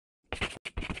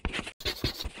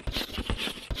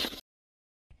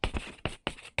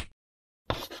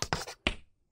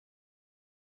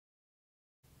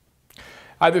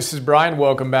Hi, this is Brian.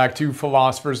 Welcome back to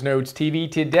Philosopher's Notes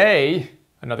TV. Today,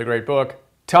 another great book,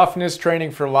 Toughness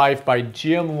Training for Life by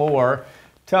Jim Loehr.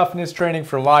 Toughness Training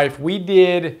for Life. We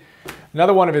did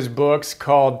another one of his books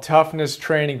called Toughness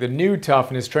Training, the new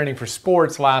Toughness Training for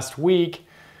Sports last week.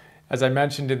 As I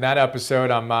mentioned in that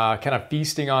episode, I'm kind of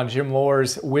feasting on Jim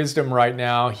Loehr's wisdom right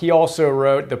now. He also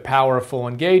wrote The Power of Full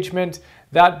Engagement,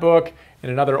 that book,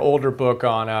 and another older book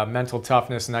on mental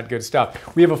toughness and that good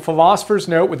stuff. We have a philosopher's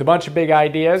note with a bunch of big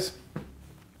ideas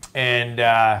and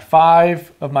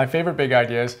 5 of my favorite big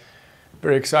ideas.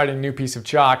 Very exciting new piece of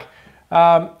chalk.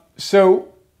 So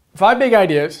 5 big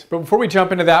ideas, but before we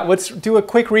jump into that, let's do a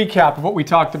quick recap of what we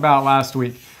talked about last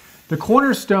week. The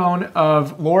cornerstone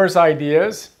of Loehr's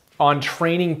ideas on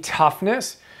training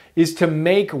toughness is to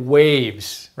make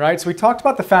waves, right? So we talked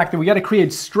about the fact that we got to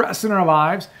create stress in our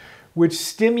lives, which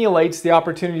stimulates the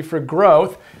opportunity for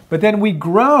growth, but then we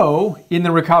grow in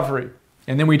the recovery.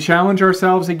 And then we challenge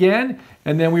ourselves again,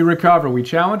 and then we recover. We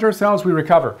challenge ourselves, we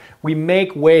recover. We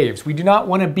make waves. We do not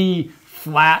want to be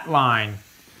flatline.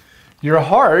 Your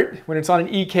heart, when it's on an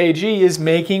EKG, is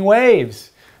making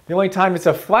waves. The only time it's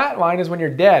a flat line is when you're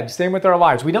dead. Same with our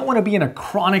lives. We don't want to be in a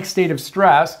chronic state of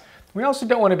stress. We also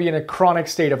don't want to be in a chronic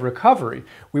state of recovery.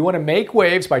 We want to make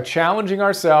waves by challenging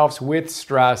ourselves with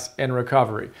stress and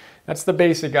recovery. That's the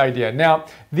basic idea. Now,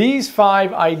 these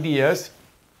 5 ideas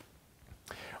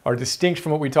are distinct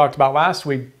from what we talked about last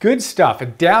week. Good stuff.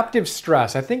 Adaptive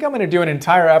stress. I think I'm going to do an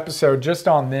entire episode just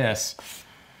on this.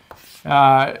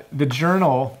 The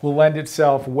journal will lend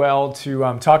itself well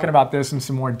to talking about this in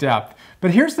some more depth.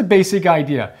 But here's the basic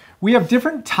idea. We have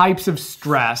different types of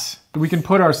stress that we can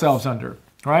put ourselves under,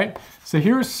 right? So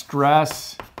here's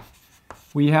stress.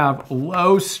 We have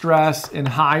low stress and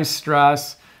high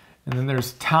stress. And then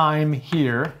there's time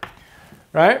here,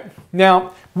 right?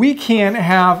 Now, we can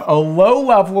have a low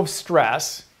level of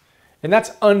stress, and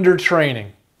that's undertraining.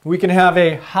 We can have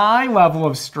a high level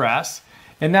of stress,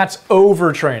 and that's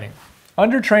overtraining.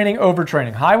 Undertraining,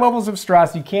 overtraining. High levels of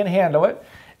stress, you can't handle it.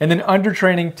 And then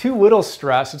undertraining, too little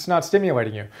stress, it's not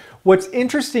stimulating you. What's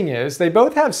interesting is they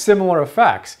both have similar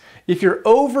effects. If you're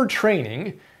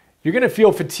overtraining, you're going to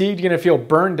feel fatigued, you're going to feel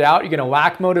burned out, you're going to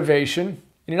lack motivation.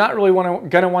 You're not really going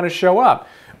to want to show up.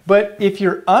 But if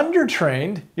you're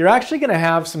undertrained, you're actually going to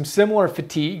have some similar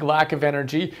fatigue, lack of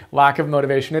energy, lack of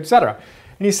motivation, etc.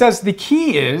 And he says the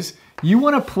key is you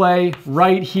want to play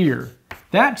right here.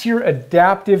 That's your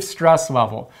adaptive stress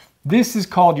level. This is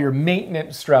called your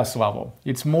maintenance stress level.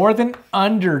 It's more than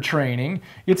undertraining.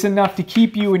 It's enough to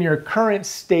keep you in your current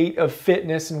state of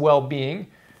fitness and well-being,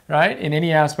 right, in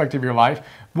any aspect of your life.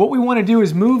 What we want to do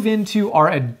is move into our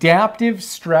adaptive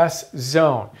stress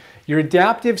zone. Your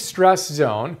adaptive stress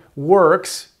zone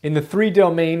works in the 3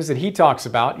 domains that he talks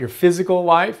about, your physical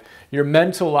life, your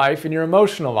mental life, and your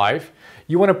emotional life.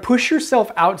 You want to push yourself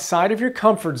outside of your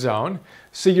comfort zone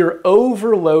so you're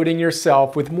overloading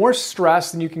yourself with more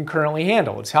stress than you can currently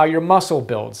handle. It's how your muscle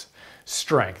builds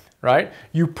strength, right?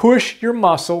 You push your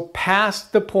muscle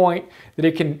past the point that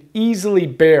it can easily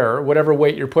bear whatever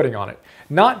weight you're putting on it.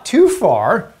 Not too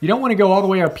far. You don't want to go all the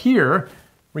way up here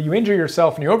where you injure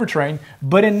yourself and you overtrain,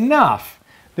 but enough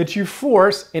that you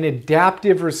force an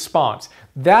adaptive response.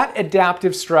 That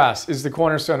adaptive stress is the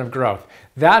cornerstone of growth.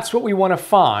 That's what we want to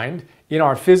find in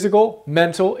our physical,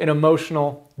 mental, and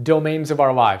emotional domains of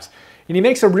our lives. And he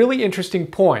makes a really interesting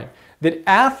point that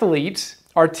athletes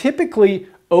are typically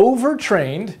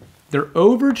overtrained. They're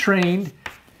overtrained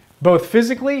both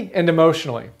physically and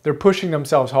emotionally. They're pushing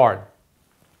themselves hard.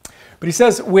 But he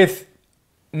says with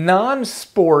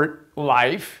non-sport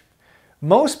life,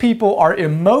 most people are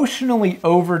emotionally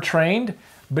overtrained,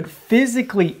 but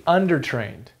physically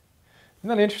undertrained. Isn't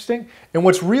that interesting? And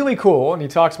what's really cool, and he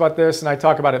talks about this, and I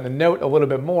talk about it in the note a little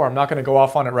bit more, I'm not going to go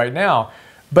off on it right now,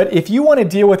 but if you want to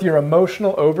deal with your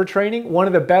emotional overtraining, one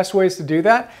of the best ways to do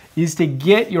that is to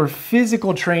get your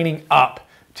physical training up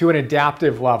to an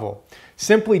adaptive level.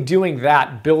 Simply doing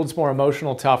that builds more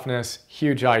emotional toughness.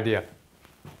 Huge idea.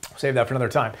 Save that for another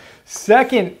time.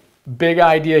 Second big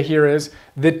idea here is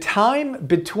the time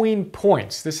between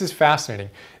points. This is fascinating.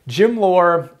 Jim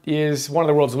Loehr is one of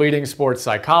the world's leading sports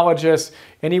psychologists,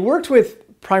 and he worked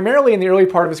with, primarily in the early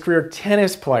part of his career,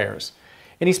 tennis players.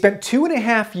 And he spent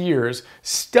 2.5 years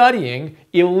studying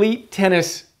elite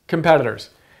tennis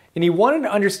competitors. And he wanted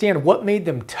to understand what made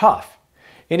them tough.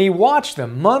 And he watched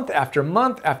them month after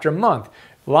month after month,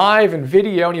 live and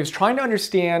video, and he was trying to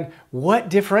understand what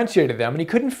differentiated them, and he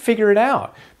couldn't figure it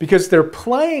out because their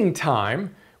playing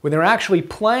time, when they're actually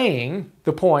playing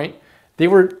the point, they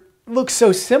looked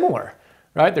so similar,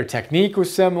 right? Their technique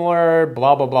was similar,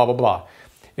 blah, blah, blah, blah, blah.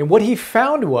 And what he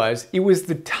found was it was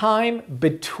the time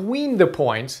between the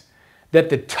points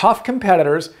that the tough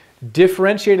competitors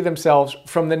differentiated themselves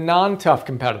from the non-tough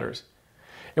competitors.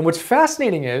 And what's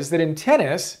fascinating is that in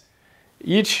tennis,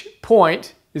 each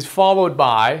point is followed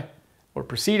by or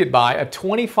preceded by a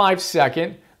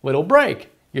 25-second little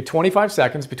break. You get 25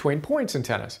 seconds between points in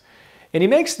tennis. And he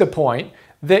makes the point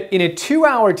that in a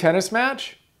 2-hour tennis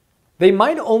match, they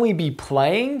might only be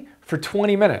playing for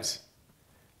 20 minutes.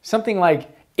 Something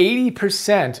like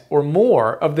 80% or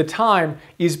more of the time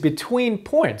is between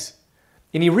points.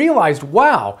 And he realized,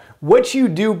 wow, what you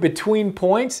do between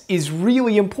points is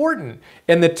really important.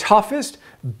 And the toughest,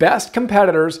 best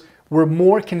competitors were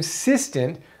more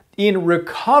consistent in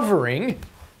recovering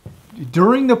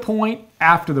during the point,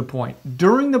 after the point,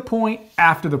 during the point,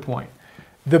 after the point.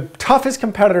 The toughest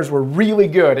competitors were really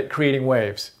good at creating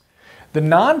waves. The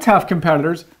non-tough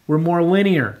competitors were more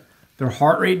linear. Their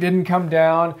heart rate didn't come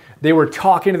down. They were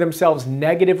talking to themselves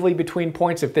negatively between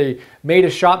points. If they made a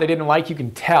shot they didn't like, you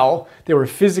can tell. They were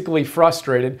physically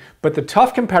frustrated. But the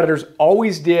tough competitors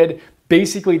always did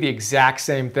basically the exact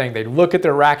same thing. They'd look at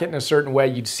their racket in a certain way.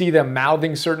 You'd see them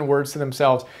mouthing certain words to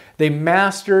themselves. They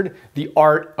mastered the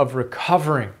art of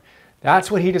recovering.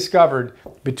 That's what he discovered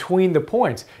between the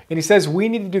points. And he says we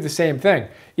need to do the same thing.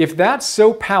 If that's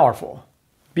so powerful,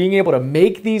 being able to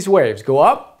make these waves go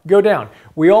up, go down.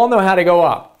 We all know how to go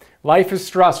up. Life is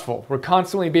stressful. We're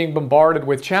constantly being bombarded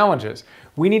with challenges.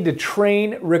 We need to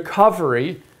train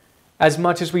recovery as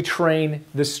much as we train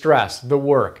the stress, the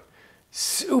work.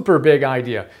 Super big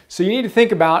idea. So you need to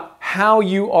think about how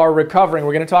you are recovering.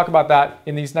 We're going to talk about that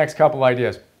in these next couple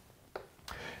ideas.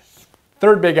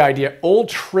 Third big idea,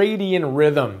 ultradian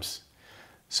rhythms.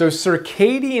 So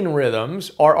circadian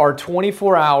rhythms are our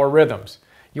 24-hour rhythms.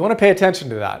 You want to pay attention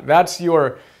to that. That's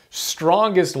your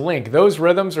strongest link. Those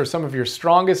rhythms are some of your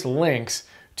strongest links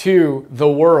to the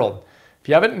world. If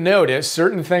you haven't noticed,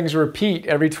 certain things repeat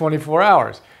every 24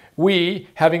 hours. We,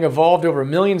 having evolved over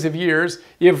millions of years,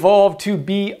 evolved to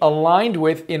be aligned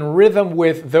with, in rhythm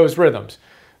with those rhythms.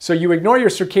 So you ignore your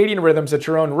circadian rhythms at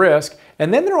your own risk,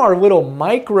 and then there are little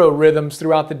micro rhythms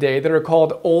throughout the day that are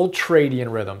called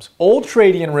ultradian rhythms.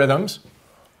 Ultradian rhythms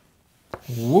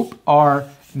are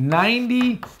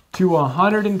 90 to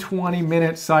 120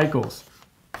 minute cycles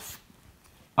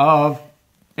of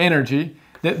energy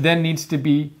that then needs to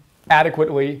be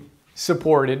adequately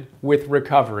supported with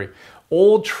recovery.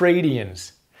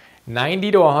 Ultradians,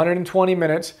 90 to 120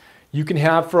 minutes you can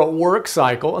have for a work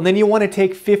cycle, and then you want to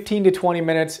take 15 to 20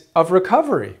 minutes of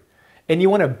recovery. And you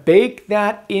want to bake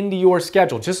that into your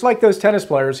schedule, just like those tennis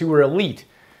players who were elite.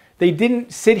 They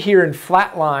didn't sit here and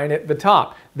flatline at the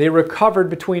top. They recovered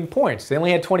between points. They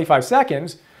only had 25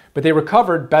 seconds, but they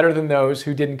recovered better than those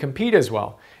who didn't compete as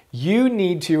well. You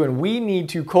need to, and we need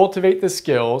to cultivate the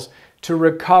skills to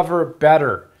recover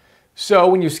better. So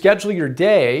when you schedule your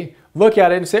day, look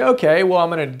at it and say, okay, well, I'm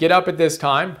going to get up at this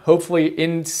time, hopefully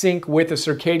in sync with a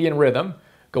circadian rhythm,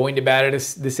 going to bed at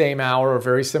the same hour or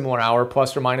very similar hour,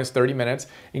 plus or minus 30 minutes,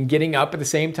 and getting up at the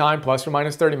same time, plus or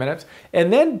minus 30 minutes,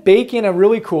 and then bake in a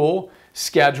really cool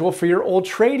schedule for your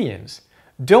ultradians.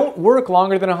 Don't work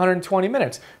longer than 120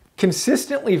 minutes.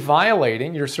 Consistently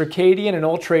violating your circadian and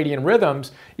ultradian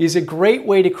rhythms is a great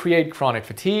way to create chronic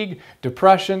fatigue,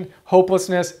 depression,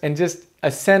 hopelessness, and just a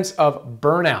sense of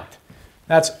burnout.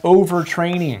 That's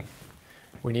overtraining.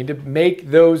 We need to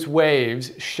make those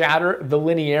waves shatter the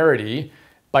linearity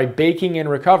by baking in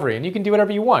recovery. And you can do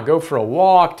whatever you want. Go for a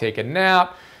walk, take a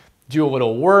nap, do a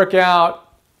little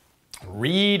workout,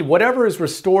 read, whatever is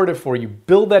restorative for you.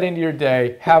 Build that into your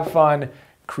day. Have fun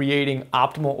creating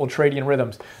optimal ultradian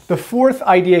rhythms. The fourth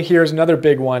idea here is another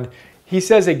big one. He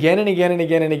says again and again and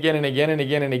again and again and again and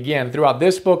again and again throughout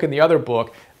this book and the other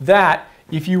book that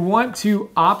if you want to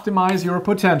optimize your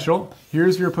potential,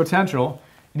 here's your potential,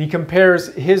 and he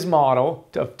compares his model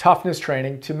of toughness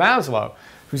training to Maslow,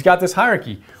 who's got this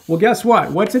hierarchy. Well, guess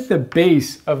what? What's at the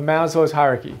base of Maslow's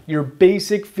hierarchy? Your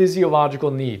basic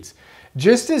physiological needs.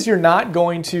 Just as you're not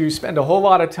going to spend a whole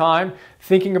lot of time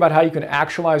thinking about how you can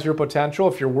actualize your potential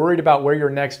if you're worried about where your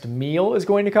next meal is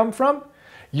going to come from,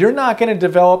 you're not going to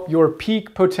develop your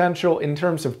peak potential in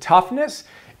terms of toughness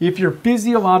if your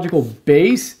physiological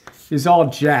base is all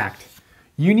jacked.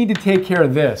 You need to take care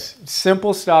of this.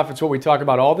 Simple stuff, it's what we talk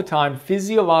about all the time.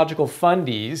 Physiological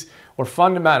fundies or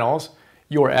fundamentals,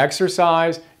 your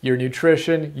exercise, your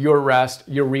nutrition, your rest,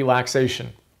 your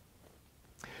relaxation.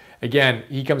 Again,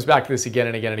 he comes back to this again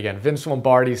and again and again. Vince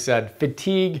Lombardi said,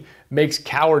 fatigue makes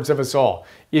cowards of us all.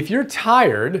 If you're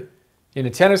tired in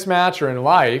a tennis match or in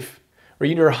life, or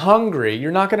you're hungry,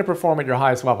 you're not going to perform at your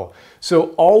highest level. So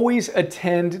always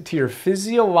attend to your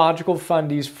physiological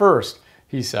fundies first.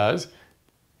 he says.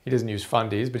 He doesn't use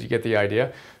fundies, but you get the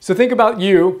idea. So think about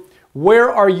you. Where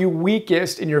are you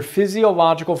weakest in your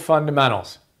physiological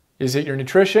fundamentals? Is it your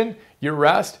nutrition, your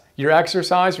rest, your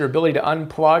exercise, your ability to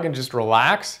unplug and just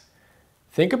relax?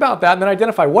 Think about that and then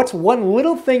identify what's one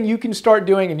little thing you can start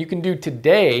doing and you can do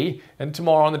today and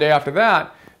tomorrow and the day after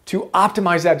that to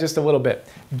optimize that just a little bit.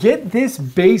 Get this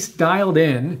base dialed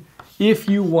in if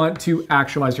you want to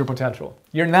actualize your potential.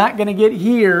 You're not going to get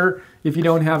here if you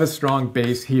don't have a strong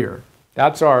base here.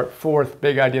 That's our fourth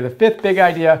big idea. The fifth big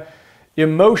idea,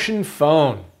 emotion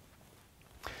phone.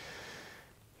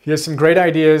 He has some great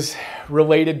ideas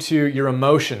related to your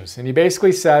emotions. And he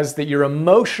basically says that your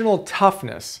emotional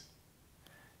toughness,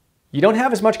 you don't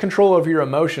have as much control over your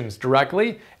emotions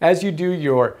directly as you do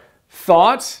your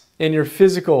thoughts and your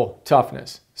physical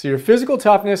toughness. So your physical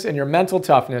toughness and your mental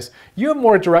toughness, you have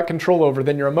more direct control over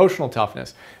than your emotional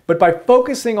toughness. But by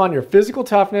focusing on your physical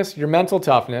toughness, your mental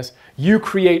toughness, you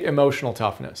create emotional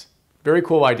toughness. Very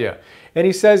cool idea. And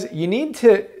he says you need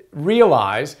to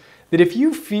realize that if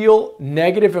you feel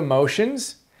negative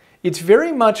emotions, it's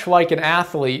very much like an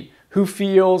athlete who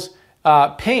feels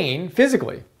pain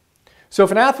physically. So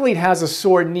if an athlete has a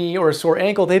sore knee or a sore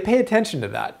ankle, they pay attention to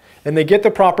that and they get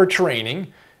the proper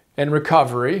training and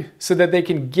recovery so that they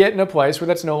can get in a place where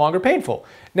that's no longer painful.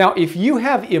 Now, if you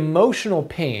have emotional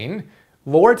pain,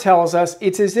 Loehr tells us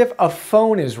it's as if a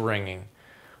phone is ringing.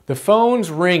 The phone's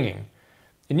ringing.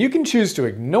 And you can choose to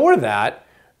ignore that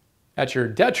at your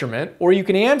detriment, or you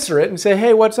can answer it and say,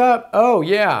 hey, what's up? Oh,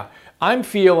 yeah, I'm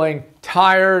feeling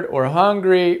tired or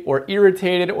hungry or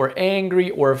irritated or angry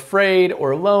or afraid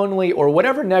or lonely or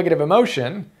whatever negative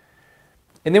emotion.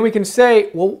 And then we can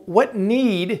say, well, what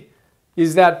need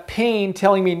is that pain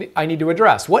telling me I need to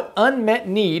address? What unmet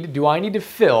need do I need to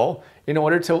fill in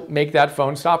order to make that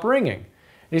phone stop ringing? And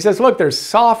he says, look, there's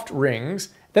soft rings,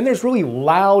 then there's really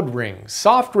loud rings.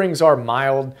 Soft rings are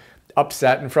mild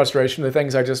upset and frustration, the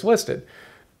things I just listed.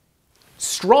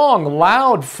 Strong,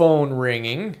 loud phone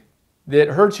ringing that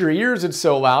hurts your ears, it's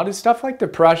so loud, is stuff like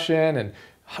depression and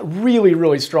really,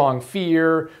 really strong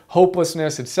fear,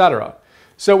 hopelessness, etc.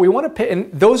 So we want to pay,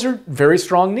 and those are very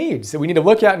strong needs that we need to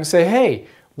look at and say, hey,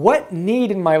 what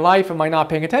need in my life am I not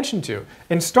paying attention to?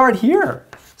 And start here.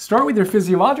 Start with your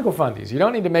physiological fundies. You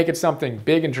don't need to make it something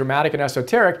big and dramatic and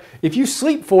esoteric. If you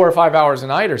sleep 4 or 5 hours a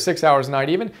night or 6 hours a night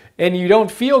even, and you don't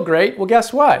feel great, well,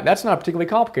 guess what? That's not particularly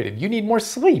complicated. You need more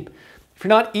sleep. If you're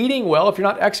not eating well, if you're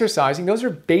not exercising, those are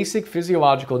basic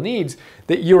physiological needs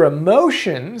that your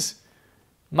emotions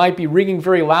might be ringing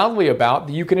very loudly about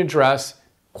that you can address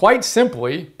quite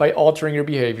simply by altering your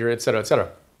behavior, etc., etc.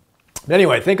 But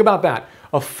anyway, think about that.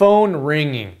 A phone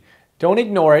ringing. Don't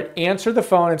ignore it. Answer the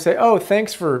phone and say, oh,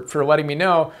 thanks for letting me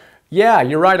know. Yeah,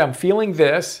 you're right. I'm feeling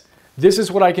this. This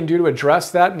is what I can do to address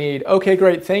that need. Okay,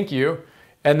 great. Thank you.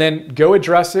 And then go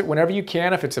address it whenever you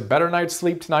can. If it's a better night's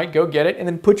sleep tonight, go get it. And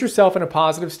then put yourself in a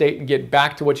positive state and get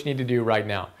back to what you need to do right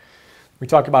now. We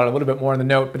talk about it a little bit more in the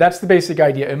note, but that's the basic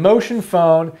idea. Emotion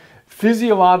phone,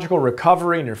 physiological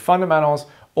recovery in your fundamentals,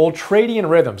 ultradian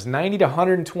rhythms, 90 to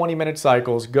 120 minute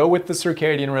cycles. Go with the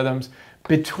circadian rhythms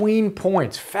between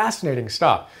points. Fascinating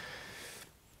stuff.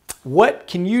 What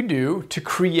can you do to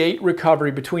create recovery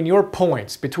between your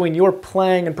points, between your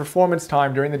playing and performance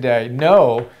time during the day?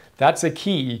 No, that's a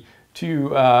key to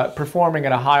performing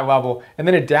at a high level. And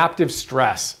then adaptive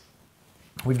stress.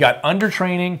 We've got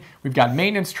undertraining, we've got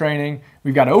maintenance training,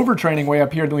 we've got overtraining way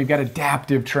up here, then we've got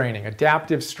adaptive training,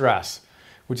 adaptive stress,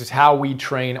 which is how we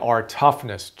train our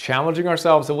toughness, challenging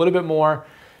ourselves a little bit more,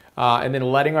 and then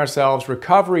letting ourselves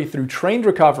recovery through trained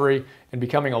recovery and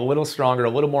becoming a little stronger, a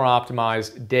little more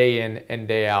optimized day in and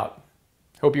day out.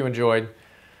 Hope you enjoyed,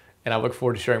 and I look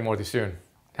forward to sharing more with you soon.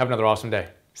 Have another awesome day.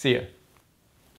 See ya.